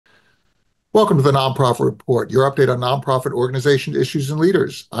Welcome to the Nonprofit Report, your update on nonprofit organization issues and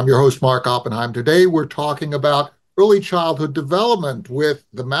leaders. I'm your host, Mark Oppenheim. Today, we're talking about early childhood development with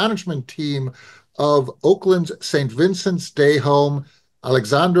the management team of Oakland's St. Vincent's Day Home,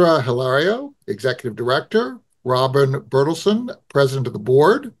 Alexandra Hilario, Executive Director, Robin Bertelsen, President of the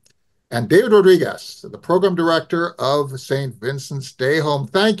Board, and David Rodriguez, the Program Director of St. Vincent's Day Home.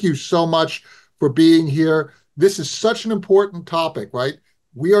 Thank you so much for being here. This is such an important topic, right?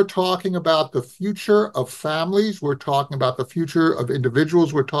 We are talking about the future of families. We're talking about the future of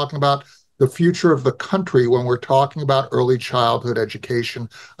individuals. We're talking about the future of the country when we're talking about early childhood education.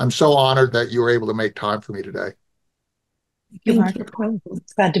 I'm so honored that you were able to make time for me today. Thank you, Mark.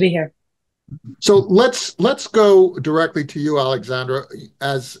 It's glad to be here. So let's go directly to you, Alexandra,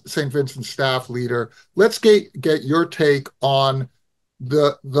 as St. Vincent staff leader. Let's get your take on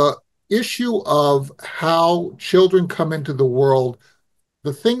the issue of how children come into the world.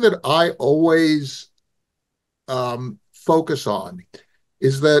 The thing that I always focus on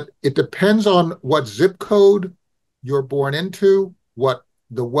is that it depends on what zip code you're born into, what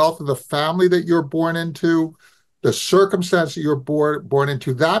the wealth of the family that you're born into, the circumstance that you're born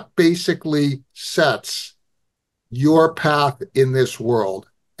into. That basically sets your path in this world.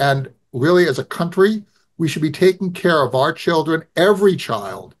 And really, as a country, we should be taking care of our children. Every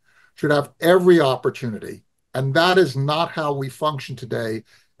child should have every opportunity. And that is not how we function today.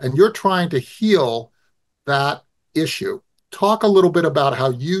 And you're trying to heal that issue. Talk a little bit about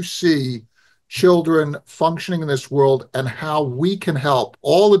how you see children functioning in this world and how we can help.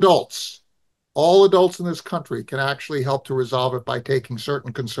 All adults in this country can actually help to resolve it by taking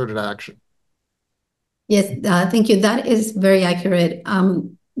certain concerted action. Yes, thank you. That is very accurate.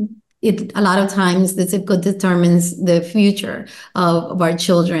 A lot of times the zip code determines the future of our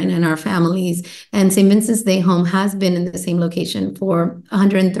children and our families. And St. Vincent's Day Home has been in the same location for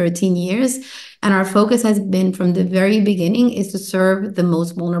 113 years. And our focus has been from the very beginning is to serve the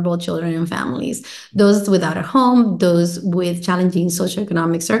most vulnerable children and families, those without a home, those with challenging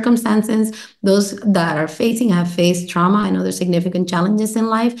socioeconomic circumstances, those that have faced trauma and other significant challenges in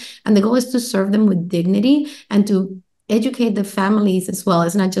life. And the goal is to serve them with dignity and to educate the families as well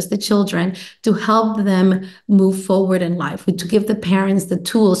as not just the children, to help them move forward in life, to give the parents the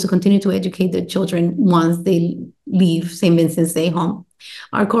tools to continue to educate their children once they leave St. Vincent's Day Home.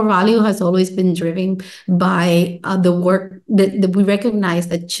 Our core value has always been driven by the work that we recognize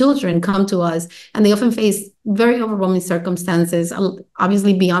that children come to us and they often face very overwhelming circumstances,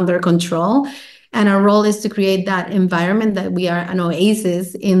 obviously beyond their control. And our role is to create that environment that we are an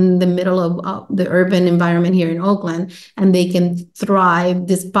oasis in the middle of the urban environment here in Oakland, and they can thrive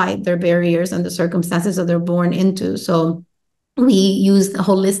despite their barriers and the circumstances that they're born into. So we use a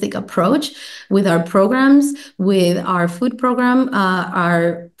holistic approach with our programs, with our food program,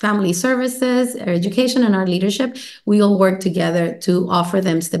 our family services, our education, and our leadership. We all work together to offer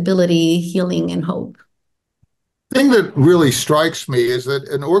them stability, healing, and hope. The thing that really strikes me is that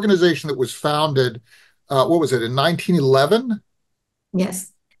an organization that was founded, what was it, in 1911?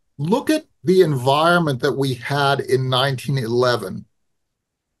 Yes. Look at the environment that we had in 1911.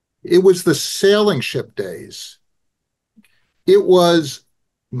 It was the sailing ship days. It was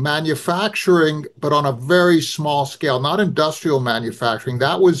manufacturing, but on a very small scale, not industrial manufacturing.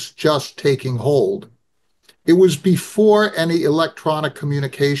 That was just taking hold. It was before any electronic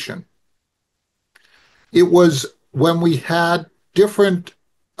communication. It was when we had different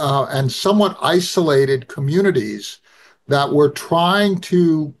and somewhat isolated communities that were trying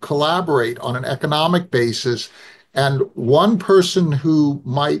to collaborate on an economic basis. And one person who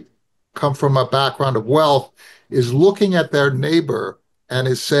might come from a background of wealth is looking at their neighbor and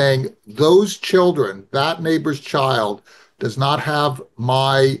is saying, those children, that neighbor's child, does not have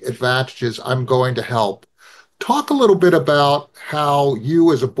my advantages. I'm going to help. Talk a little bit about how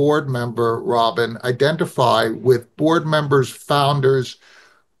you as a board member, Robin, identify with board members, founders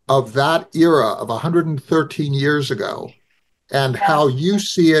of that era of 113 years ago, and how you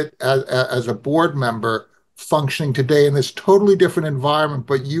see it as a board member functioning today in this totally different environment,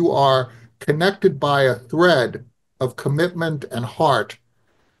 but you are connected by a thread of commitment and heart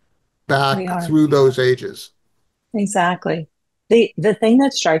back through those ages. Exactly. The thing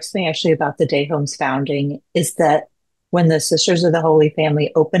that strikes me actually about the Day Home's founding is that when the Sisters of the Holy Family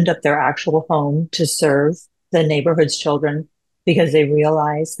opened up their actual home to serve the neighborhood's children, because they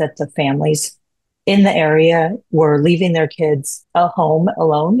realized that the families in the area were leaving their kids at home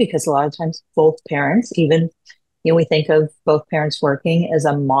alone, because a lot of times both parents, even, we think of both parents working as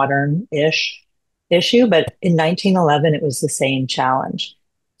a modern-ish issue, but in 1911, it was the same challenge.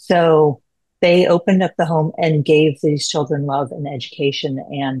 So They opened up the home and gave these children love and education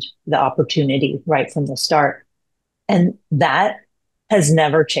and the opportunity right from the start. And that has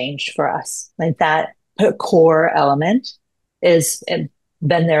never changed for us. Like that core element is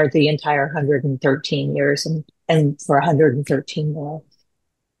been there the entire 113 years and for 113 more.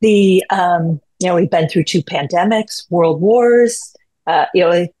 We've been through two pandemics, world wars.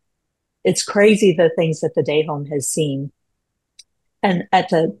 It's crazy the things that the day home has seen. And at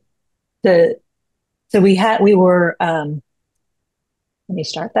the so we were let me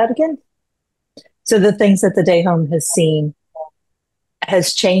start that again. So the things that the day home has seen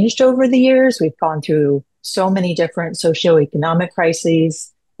has changed over the years. We've gone through so many different socioeconomic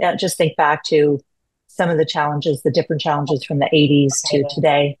crises. Yeah, just think back to some of the challenges, the different challenges from the 80s to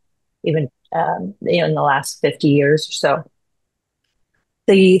today, even in the last 50 years or so.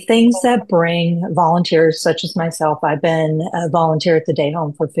 The things that bring volunteers such as myself, I've been a volunteer at the day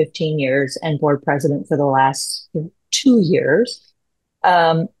home for 15 years and board president for the last 2 years,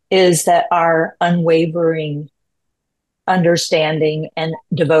 is that our unwavering understanding and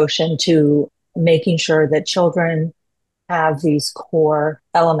devotion to making sure that children have these core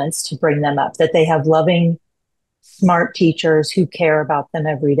elements to bring them up, that they have loving, smart teachers who care about them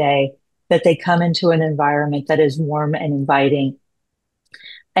every day, that they come into an environment that is warm and inviting.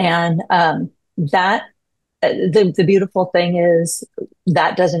 And that the beautiful thing is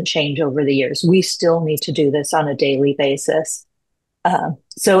that doesn't change over the years. We still need to do this on a daily basis.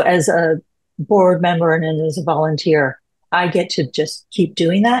 So as a board member and as a volunteer, I get to just keep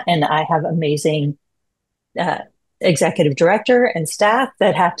doing that. And I have amazing executive director and staff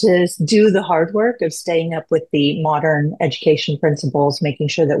that have to do the hard work of staying up with the modern education principles, making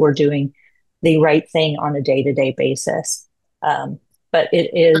sure that we're doing the right thing on a day-to-day basis. But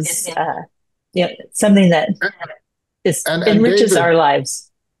it is something that enriches David, our lives.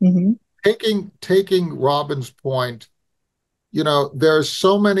 Mm-hmm. Taking Robin's point, there's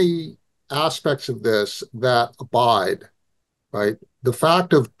so many aspects of this that abide, right? The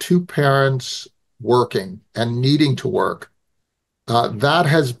fact of two parents working and needing to work, that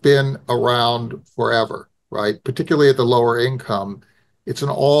has been around forever, right? Particularly at the lower income, it's an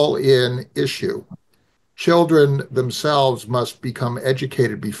all-in issue. Children themselves must become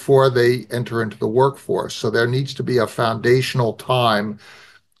educated before they enter into the workforce. So there needs to be a foundational time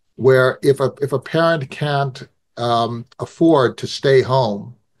where if a parent can't afford to stay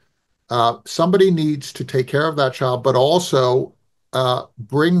home, somebody needs to take care of that child, but also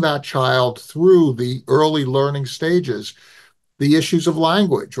bring that child through the early learning stages, the issues of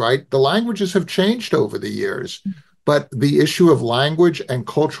language, right? The languages have changed over the years, but the issue of language and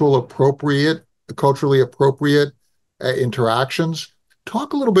culturally appropriate interactions.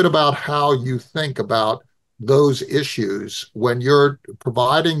 Talk a little bit about how you think about those issues when you're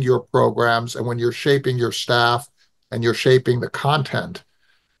providing your programs and when you're shaping your staff and you're shaping the content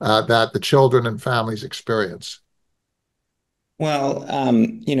that the children and families experience. Well,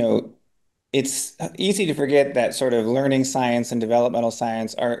 it's easy to forget that sort of learning science and developmental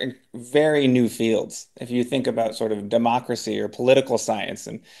science are very new fields. If you think about sort of democracy or political science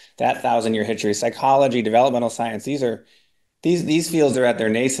and that thousand-year history, psychology, developmental science, these fields are at their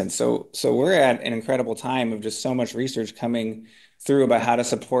nascent. So we're at an incredible time of just so much research coming through about how to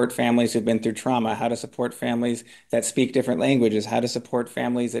support families who've been through trauma, how to support families that speak different languages, how to support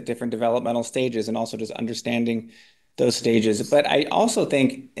families at different developmental stages, and also just understanding those stages. But I also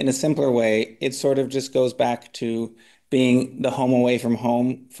think in a simpler way, it sort of just goes back to being the home away from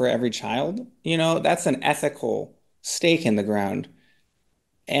home for every child. That's an ethical stake in the ground.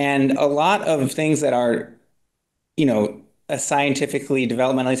 And a lot of things that are, a scientifically,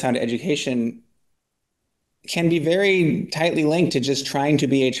 developmentally sound education can be very tightly linked to just trying to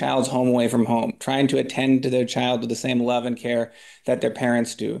be a child's home away from home, trying to attend to their child with the same love and care that their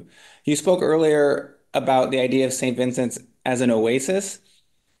parents do. You spoke earlier about the idea of St. Vincent's as an oasis,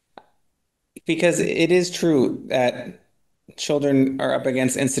 because it is true that children are up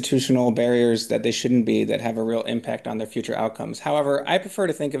against institutional barriers that they shouldn't be, that have a real impact on their future outcomes. However, I prefer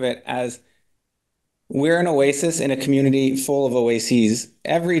to think of it as we're an oasis in a community full of oases.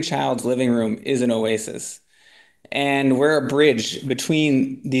 Every child's living room is an oasis. And we're a bridge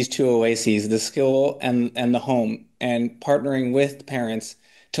between these two oases, the school and the home, and partnering with parents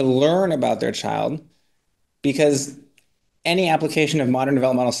to learn about their child. Because any application of modern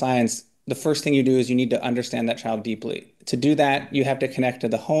developmental science, the first thing you do is you need to understand that child deeply. To do that, you have to connect to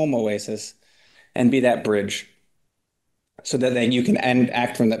the home oasis and be that bridge so that then you can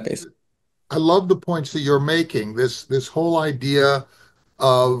act from that base. I love the points that you're making. This whole idea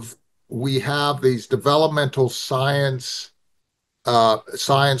of we have these developmental science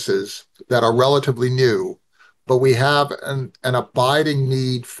sciences that are relatively new, but we have an abiding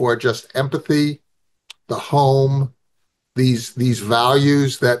need for just empathy, the home, these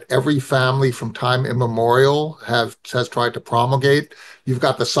values that every family from time immemorial has tried to promulgate. You've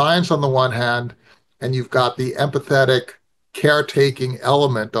got the science on the one hand, and you've got the empathetic caretaking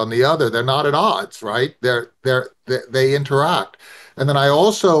element on the other. They're not at odds, right? They interact. And then I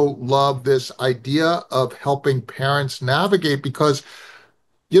also love this idea of helping parents navigate because,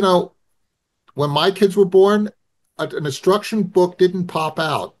 you know, when my kids were born, an instruction book didn't pop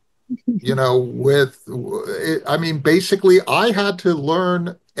out, I mean, basically, I had to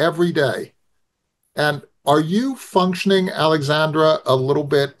learn every day. And are you functioning, Alexandra, a little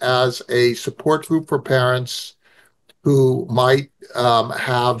bit as a support group for parents who might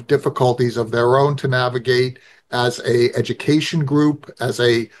have difficulties of their own to navigate, as a education group, as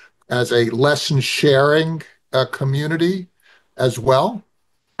a lesson sharing community as well?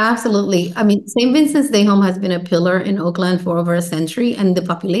 Absolutely. I mean, St. Vincent's Day Home has been a pillar in Oakland for over a century, and the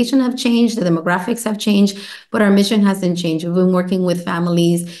population have changed, the demographics have changed, but our mission hasn't changed. We've been working with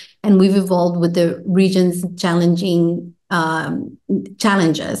families, and we've evolved with the region's challenges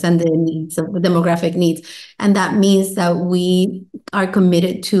and the needs of the demographic needs. And that means that we are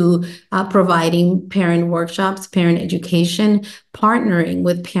committed to providing parent workshops, parent education, partnering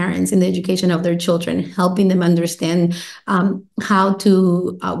with parents in the education of their children, helping them understand how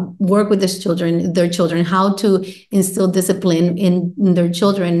to work with their children, how to instill discipline in their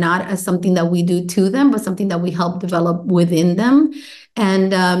children, not as something that we do to them, but something that we help develop within them.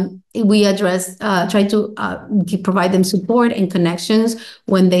 And we try to provide them support and connections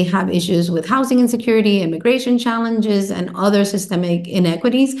when they have issues with housing insecurity, immigration challenges, and other systemic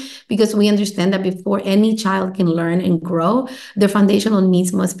inequities, because we understand that before any child can learn and grow, their foundational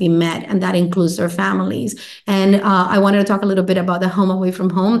needs must be met, and that includes their families. And I wanted to talk a little bit about the home away from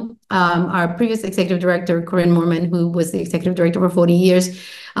home. Our previous executive director, Corinne Moorman, who was the executive director for 40 years,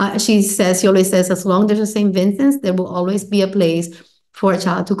 she always says, as long as there's a St. Vincent's, there will always be a place for a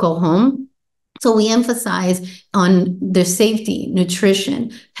child to call home. So we emphasize on their safety,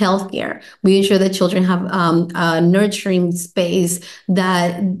 nutrition, healthcare. We ensure that children have a nurturing space,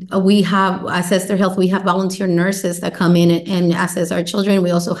 that we have assess their health. We have volunteer nurses that come in and assess our children.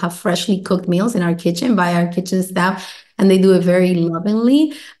 We also have freshly cooked meals in our kitchen by our kitchen staff, and they do it very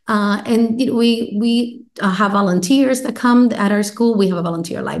lovingly. And we have volunteers that come at our school. We have a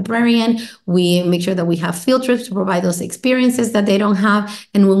volunteer librarian. We make sure that we have field trips to provide those experiences that they don't have.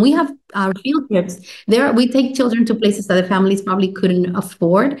 And when we have our field trips, we take children to places that the families probably couldn't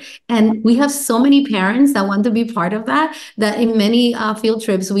afford. And we have so many parents that want to be part of that in many field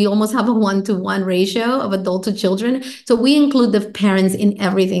trips, we almost have a 1-to-1 ratio of adult to children. So we include the parents in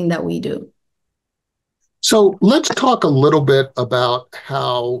everything that we do. So let's talk a little bit about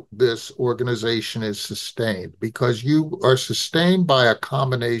how this organization is sustained, because you are sustained by a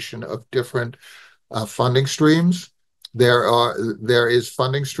combination of different funding streams. There is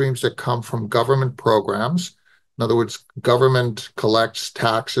funding streams that come from government programs. In other words, government collects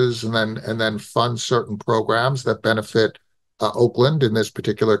taxes and then funds certain programs that benefit Oakland in this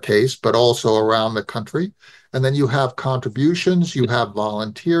particular case, but also around the country. And then you have contributions, you have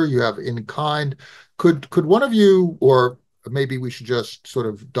volunteer, you have in-kind. Could one of you, or maybe we should just sort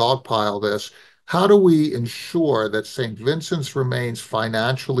of dogpile this, how do we ensure that St. Vincent's remains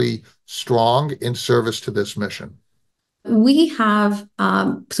financially strong in service to this mission? We have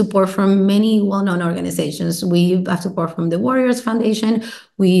support from many well-known organizations. We have support from the Warriors Foundation.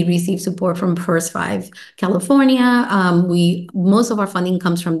 We receive support from First 5 California. Most of our funding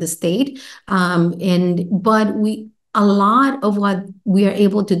comes from the state, but a lot of what we are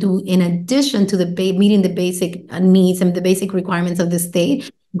able to do, in addition to meeting the basic needs and the basic requirements of the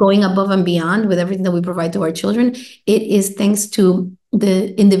state, going above and beyond with everything that we provide to our children, it is thanks to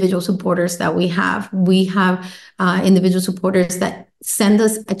the individual supporters that we have. We have individual supporters that send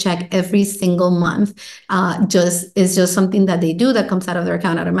us a check every single month. It's just something that they do that comes out of their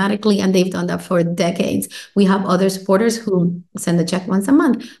account automatically, and they've done that for decades. We have other supporters who send a check once a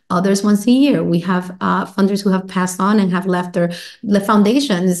month, others once a year. We have funders who have passed on and have left the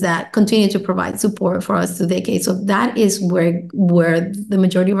foundations that continue to provide support for us through decades. So that is where the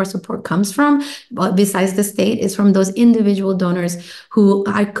majority of our support comes from. But besides the state, is from those individual donors who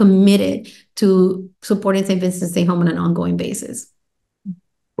are committed to supporting St. Vincent's Day Home on an ongoing basis.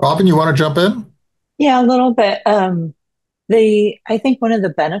 Robin, you want to jump in? Yeah, a little bit. I think one of the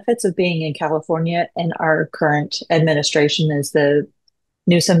benefits of being in California and our current administration is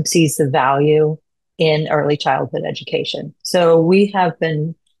Newsom sees the value in early childhood education. So we have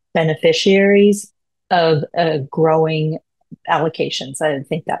been beneficiaries of a growing allocations. I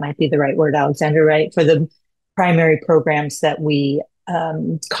think that might be the right word, Alexandra, right? For the primary programs that we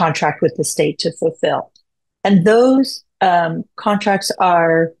contract with the state to fulfill. And those contracts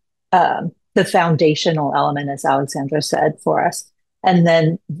are the foundational element, as Alexandra said, for us. And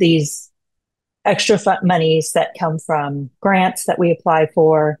then these extra monies that come from grants that we apply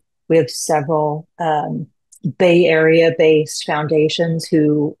for. We have several Bay Area based foundations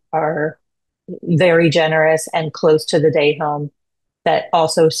who are very generous and close to the day home that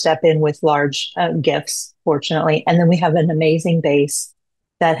also step in with large gifts, fortunately. And then we have an amazing base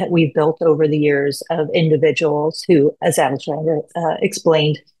that we've built over the years of individuals who, as Alexandra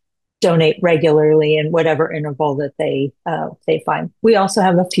explained, donate regularly in whatever interval that they find. We also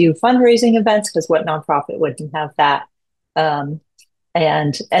have a few fundraising events because what nonprofit wouldn't have that? And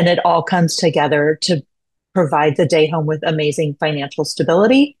it all comes together to provide the day home with amazing financial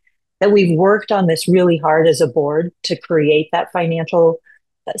stability. That we've worked on this really hard as a board to create that financial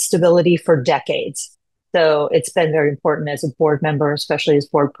stability for decades. So it's been very important as a board member, especially as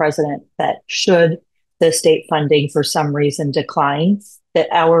board president, that should the state funding for some reason decline, that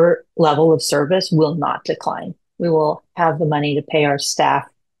our level of service will not decline. We will have the money to pay our staff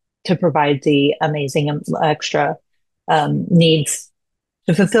to provide the amazing extra needs,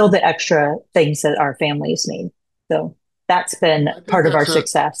 to fulfill the extra things that our families need. So that's been part of our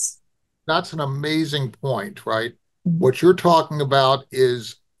success. That's an amazing point, right? Mm-hmm. What you're talking about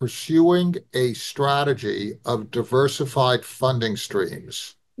is pursuing a strategy of diversified funding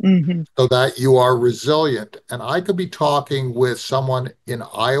streams. Mm-hmm. So that you are resilient. And I could be talking with someone in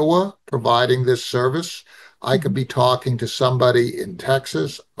Iowa providing this service. I could be talking to somebody in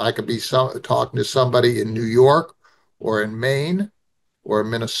Texas. I could be talking to somebody in New York or in Maine or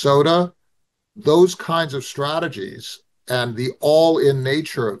Minnesota. Those kinds of strategies and the all-in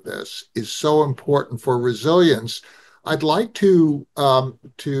nature of this is so important for resilience. I'd like to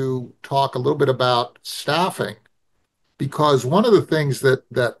talk a little bit about staffing, because one of the things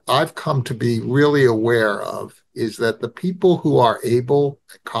that I've come to be really aware of is that the people who are able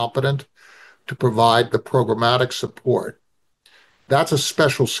and competent to provide the programmatic support, that's a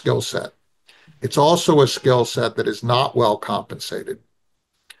special skill set. It's also a skill set that is not well compensated.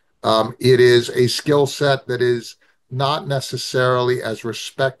 It is a skill set that is not necessarily as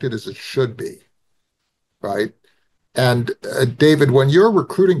respected as it should be, right? And David, when you're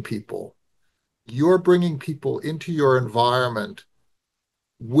recruiting people, you're bringing people into your environment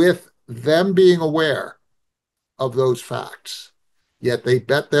with them being aware of those facts, yet they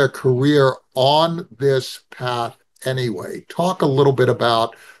bet their career on this path anyway. Talk a little bit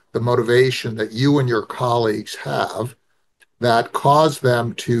about the motivation that you and your colleagues have that caused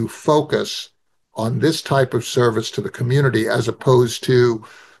them to focus on this type of service to the community as opposed to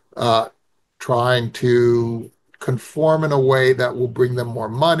trying to conform in a way that will bring them more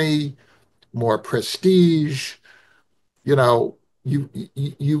money, more prestige. You know,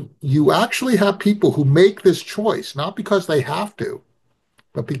 you actually have people who make this choice, not because they have to,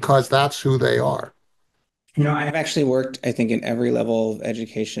 but because that's who they are. I've actually worked, I think, in every level of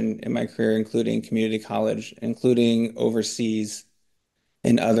education in my career, including community college, including overseas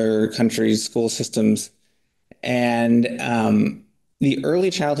in other countries' school systems. And the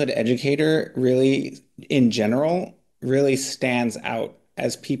early childhood educator really, in general, really stands out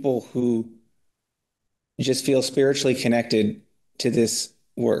as people who just feel spiritually connected to this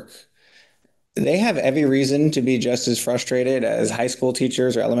work. They have every reason to be just as frustrated as high school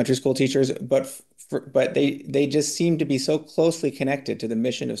teachers or elementary school teachers, but they just seem to be so closely connected to the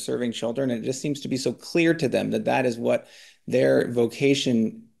mission of serving children, and it just seems to be so clear to them that that is what their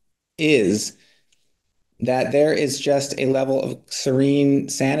vocation is, that there is just a level of serene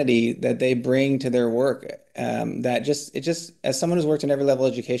sanity that they bring to their work. That just as someone who's worked in every level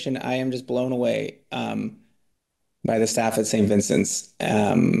of education, I am just blown away by the staff at St. Vincent's.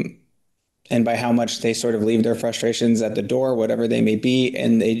 And by how much they sort of leave their frustrations at the door, whatever they may be,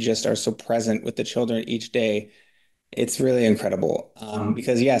 and they just are so present with the children each day. It's really incredible.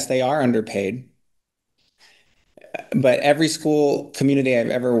 Because yes, they are underpaid, but every school community I've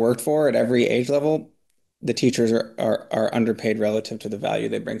ever worked for at every age level, the teachers are underpaid relative to the value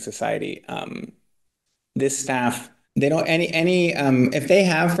they bring society. This staff, they don't if they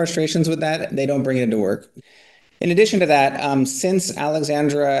have frustrations with that, they don't bring it into work. In addition to that, since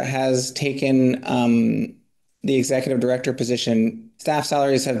Alexandra has taken the executive director position, staff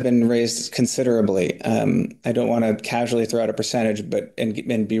salaries have been raised considerably. I don't want to casually throw out a percentage,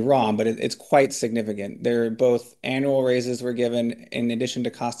 and be wrong, but it's quite significant. There are both annual raises were given in addition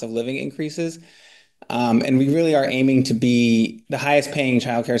to cost of living increases. And we really are aiming to be the highest paying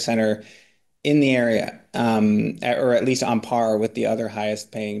childcare center in the area, or at least on par with the other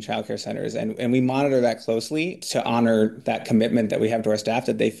highest paying childcare centers. And we monitor that closely to honor that commitment that we have to our staff,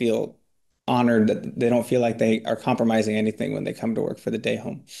 that they feel honored, that they don't feel like they are compromising anything when they come to work for the day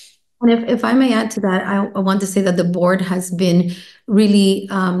home. And if I may add to that, I want to say that the board has been really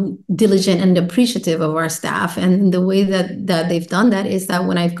diligent and appreciative of our staff. And the way that they've done that is that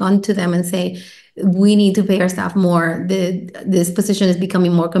when I've gone to them and say, we need to pay our staff more, this position is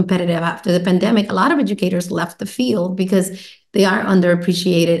becoming more competitive after the pandemic. A lot of educators left the field because they are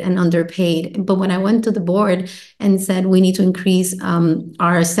underappreciated and underpaid. But when I went to the board and said we need to increase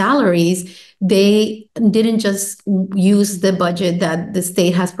our salaries, they didn't just use the budget that the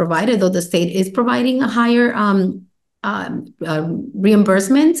state has provided, though the state is providing a higher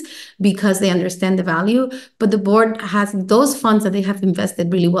reimbursements because they understand the value. But the board has those funds that they have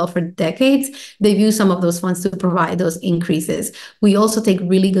invested really well for decades. They've used some of those funds to provide those increases. We also take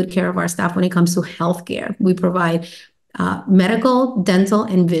really good care of our staff when it comes to healthcare. We provide medical, dental,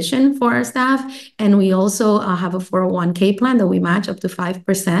 and vision for our staff. And we also have a 401k plan that we match up to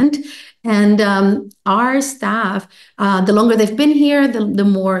 5%. And our staff, the longer they've been here, the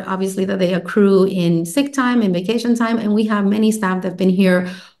more obviously that they accrue in sick time and vacation time. And we have many staff that have been here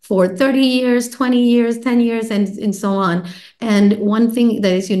for 30 years, 20 years, 10 years, and so on. And one thing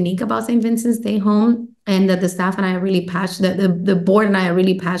that is unique about St. Vincent's Day Home, and that the staff and I are really passionate, the board and I are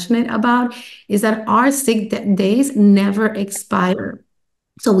really passionate about, is that our sick days never expire.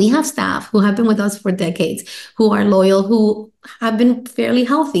 So we have staff who have been with us for decades, who are loyal, who have been fairly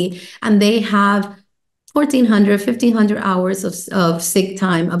healthy, and they have 1,400, 1,500 hours of sick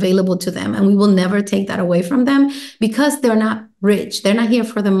time available to them. And we will never take that away from them because they're not rich. They're not here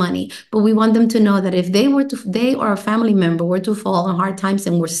for the money. But we want them to know that if they or a family member were to fall on hard times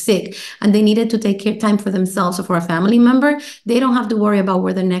and were sick and they needed to take time for themselves or for a family member, they don't have to worry about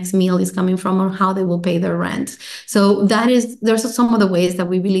where their next meal is coming from or how they will pay their rent. So there's some of the ways that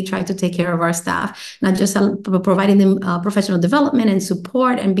we really try to take care of our staff, not just providing them professional development and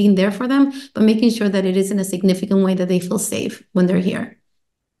support and being there for them, but making sure that it is in a significant way that they feel safe when they're here.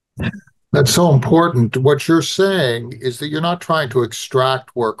 That's so important. What you're saying is that you're not trying to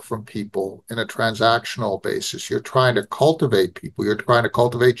extract work from people in a transactional basis. You're trying to cultivate people. You're trying to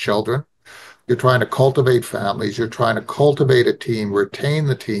cultivate children. You're trying to cultivate families. You're trying to cultivate a team, retain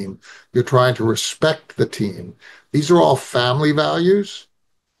the team. You're trying to respect the team. These are all family values.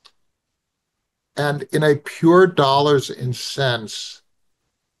 And in a pure dollars and cents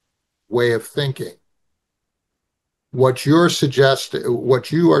way of thinking, what you're suggesting, what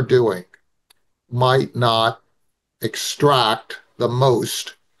you are doing, might not extract the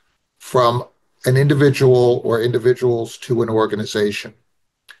most from an individual or individuals to an organization,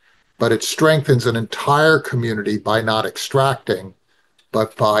 but it strengthens an entire community by not extracting,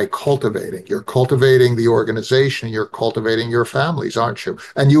 but by cultivating. You're cultivating the organization, you're cultivating your families, aren't you?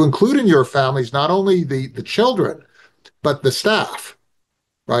 And you include in your families not only the children, but the staff,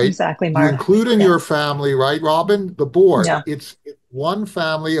 right? Exactly, You Mark. include in Yeah. your family, right, Robin, the board. Yeah. It's one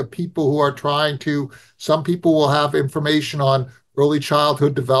family of people who are trying to, some people will have information on early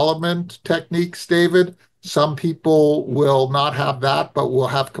childhood development techniques, David. Some people will not have that, but will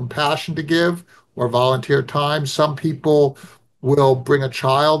have compassion to give or volunteer time. Some people will bring a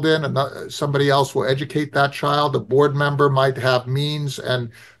child in and somebody else will educate that child. A board member might have means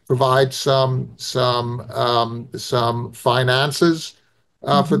and provide some finances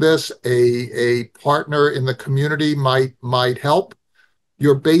for this. A partner in the community might help.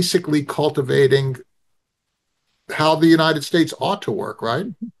 You're basically cultivating how the United States ought to work, right?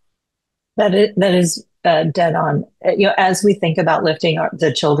 That is dead on. As we think about lifting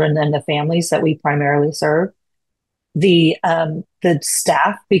the children and the families that we primarily serve, the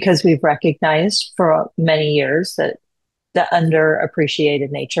staff, because we've recognized for many years that the underappreciated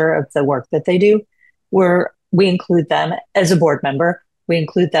nature of the work that they do, we include them as a board member. We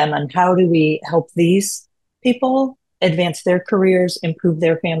include them on how do we help these people advance their careers, improve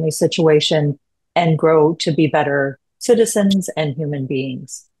their family situation, and grow to be better citizens and human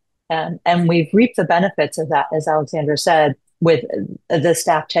beings. And we've reaped the benefits of that, as Alexandra said, with the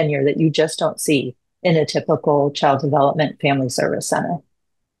staff tenure that you just don't see in a typical child development family service center.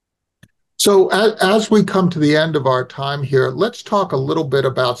 So as we come to the end of our time here, let's talk a little bit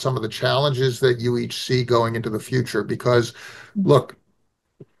about some of the challenges that you each see going into the future. Because, look,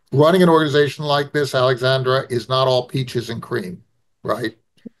 running an organization like this, Alexandra, is not all peaches and cream, right?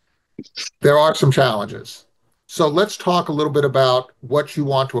 There are some challenges. So let's talk a little bit about what you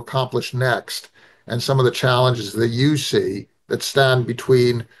want to accomplish next and some of the challenges that you see that stand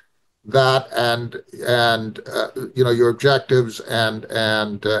between that and your objectives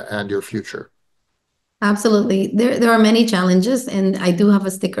and your future. Absolutely. There are many challenges, and I do have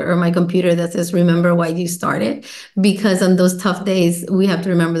a sticker on my computer that says, remember why you started, because on those tough days, we have to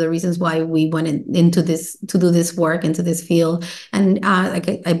remember the reasons why we went into this, to do this work, into this field. And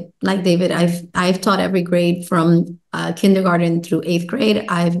like David, I've taught every grade from kindergarten through eighth grade.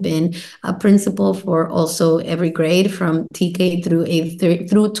 I've been a principal for also every grade from TK through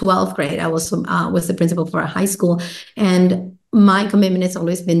through 12th grade. I was the principal for a high school, and my commitment has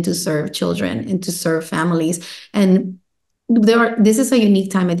always been to serve children and to serve families. And this is a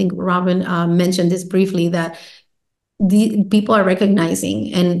unique time. I think Robin mentioned this briefly, that the people are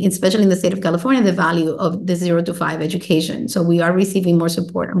recognizing, and especially in the state of California, the value of the 0 to 5 education. So we are receiving more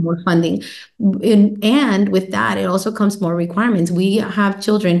support and more funding. And with that, it also comes more requirements. We have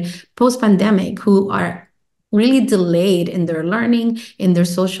children post-pandemic who are really delayed in their learning, in their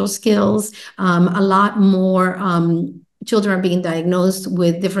social skills. A lot more children are being diagnosed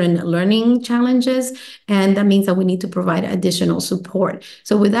with different learning challenges, and that means that we need to provide additional support.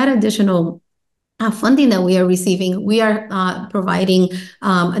 So with that additional funding that we are receiving, we are providing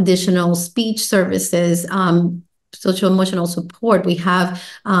additional speech services, social emotional support. We have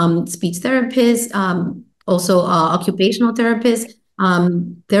speech therapists, also occupational therapists,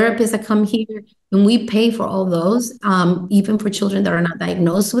 therapists that come here, and we pay for all those, even for children that are not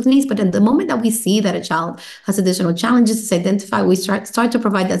diagnosed with needs. But at the moment that we see that a child has additional challenges to identify, we start to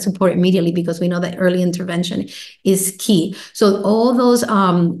provide that support immediately, because we know that early intervention is key. So all those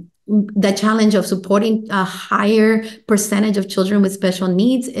the challenge of supporting a higher percentage of children with special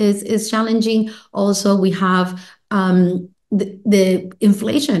needs is challenging. Also, we have the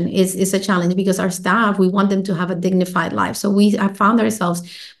inflation is a challenge, because our staff, we want them to have a dignified life. So we have found ourselves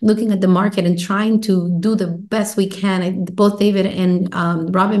looking at the market and trying to do the best we can. Both David and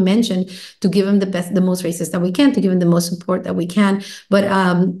Robin mentioned, to give them the most races that we can, to give them the most support that we can. But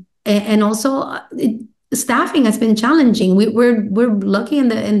and also staffing has been challenging. We're lucky in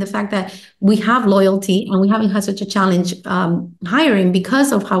the fact that we have loyalty, and we haven't had such a challenge hiring,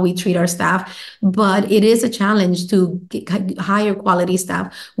 because of how we treat our staff. But it is a challenge to hire quality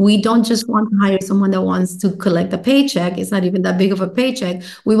staff. We don't just want to hire someone that wants to collect a paycheck. It's not even that big of a paycheck.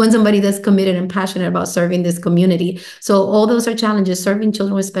 We want somebody that's committed and passionate about serving this community. So all those are challenges: serving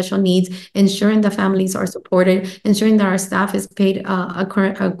children with special needs, ensuring the families are supported, ensuring that our staff is paid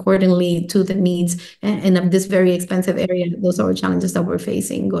accordingly to the needs in this very expensive area. Those are challenges that we're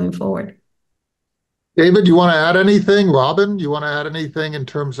facing going forward. David, you want to add anything? Robin, you want to add anything in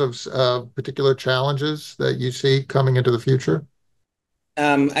terms of particular challenges that you see coming into the future?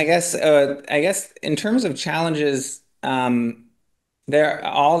 I guess in terms of challenges, there are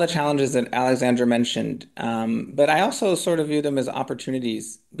all the challenges that Alexandra mentioned, but I also sort of view them as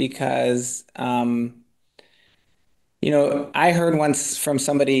opportunities, because I heard once from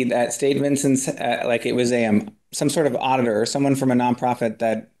somebody that St. Vincent's, like it was some sort of auditor or someone from a nonprofit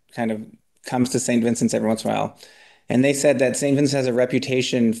that kind of comes to St. Vincent's every once in a while. And they said that St. Vincent has a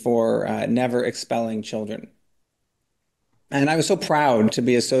reputation for never expelling children. And I was so proud to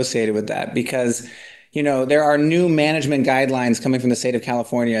be associated with that, because, there are new management guidelines coming from the state of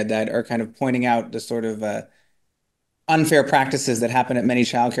California that are kind of pointing out the sort of unfair practices that happen at many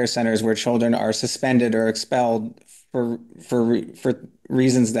childcare centers, where children are suspended or expelled for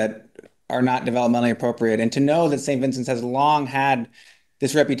reasons that are not developmentally appropriate. And to know that St. Vincent's has long had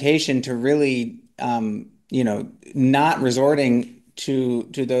this reputation to really, not resorting to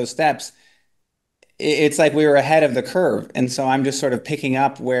those steps, it's like we were ahead of the curve. And so I'm just sort of picking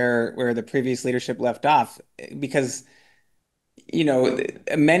up where the previous leadership left off, because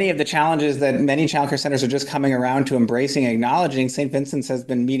many of the challenges that many childcare centers are just coming around to embracing and acknowledging, St. Vincent's has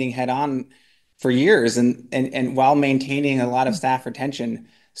been meeting head on for years, and while maintaining a lot of staff retention.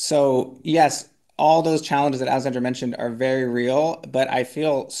 So yes, all those challenges that Alexandra mentioned are very real, but I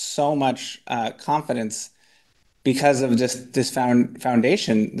feel so much confidence because of just this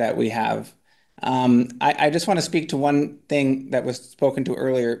foundation that we have. I just want to speak to one thing that was spoken to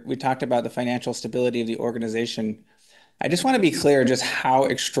earlier. We talked about the financial stability of the organization. I just want to be clear just how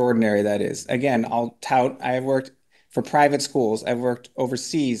extraordinary that is. Again, I'll tout, I have worked for private schools, I've worked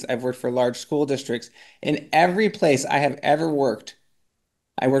overseas, I've worked for large school districts. In every place I have ever worked,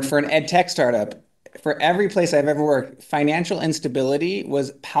 I worked for an ed tech startup. For every place I've ever worked, financial instability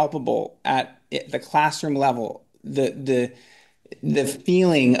was palpable at the classroom level. The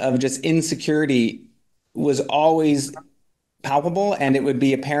feeling of just insecurity was always palpable, and it would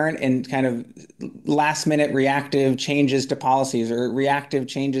be apparent in kind of last minute reactive changes to policies or reactive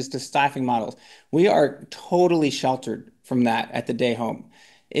changes to staffing models. We are totally sheltered from that at the day home.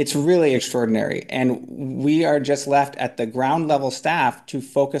 It's really extraordinary. And we are just left at the ground level staff to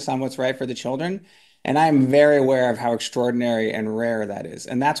focus on what's right for the children. And I'm very aware of how extraordinary and rare that is.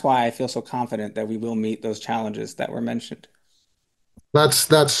 And that's why I feel so confident that we will meet those challenges that were mentioned.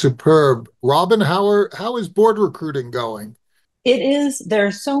 That's superb. Robin, how is board recruiting going? It is, there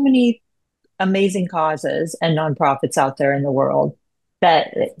are so many amazing causes and nonprofits out there in the world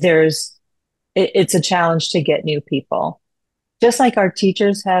that it's a challenge to get new people. Just like our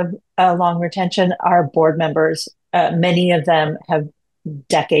teachers have a long retention, our board members, many of them have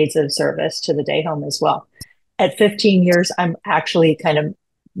decades of service to the day home as well. At 15 years, I'm actually kind of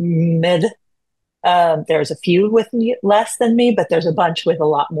mid. There's a few with less than me, but there's a bunch with a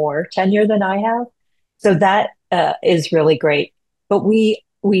lot more tenure than I have. So that is really great. But we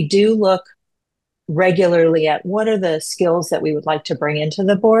do look regularly at what are the skills that we would like to bring into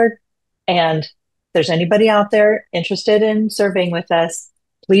the board. And if there's anybody out there interested in serving with us,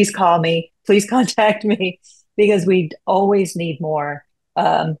 please call me, please contact me, because we always need more.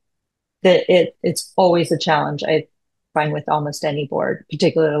 It's always a challenge. I find with almost any board,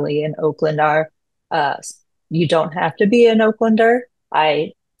 particularly in Oakland, uh, you don't have to be an Oaklander.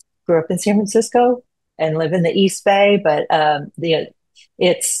 I grew up in San Francisco and live in the East Bay, but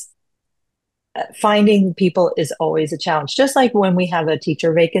it's finding people is always a challenge. Just like when we have a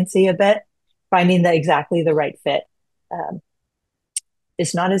teacher vacancy, a bit finding exactly the right fit um,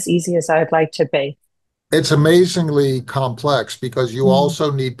 is not as easy as I'd like to be. It's amazingly complex because you Mm,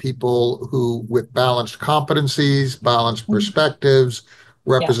 also need people who, with balanced competencies, balanced mm, perspectives,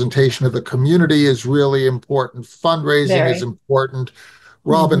 yeah, representation of the community is really important. Fundraising is very. important.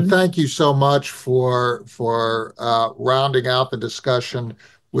 Robin, Hmm. thank you so much for rounding out the discussion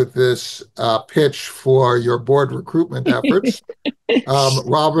with this pitch for your board recruitment efforts.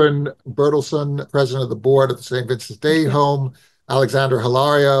 Robin Bertelsen, president of the board of the St. Vincent's Day Yeah. Home, Alexandra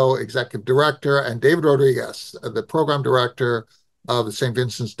Hilario, executive director, and David Rodriguez, the program director of the St.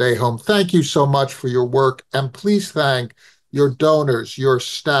 Vincent's Day Home. Thank you so much for your work, and please thank your donors, your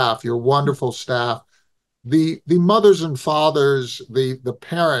staff, your wonderful staff, the mothers and fathers, the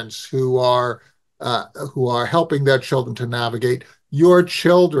parents who are helping their children to navigate, your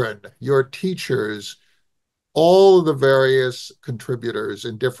children, your teachers, all of the various contributors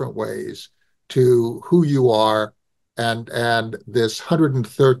in different ways to who you are and this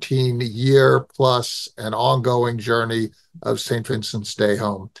 113-year plus and ongoing journey of St. Vincent's Day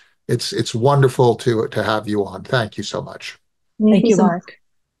Home. It's wonderful to have you on. Thank you so much. Thank Thank you you, so Mark.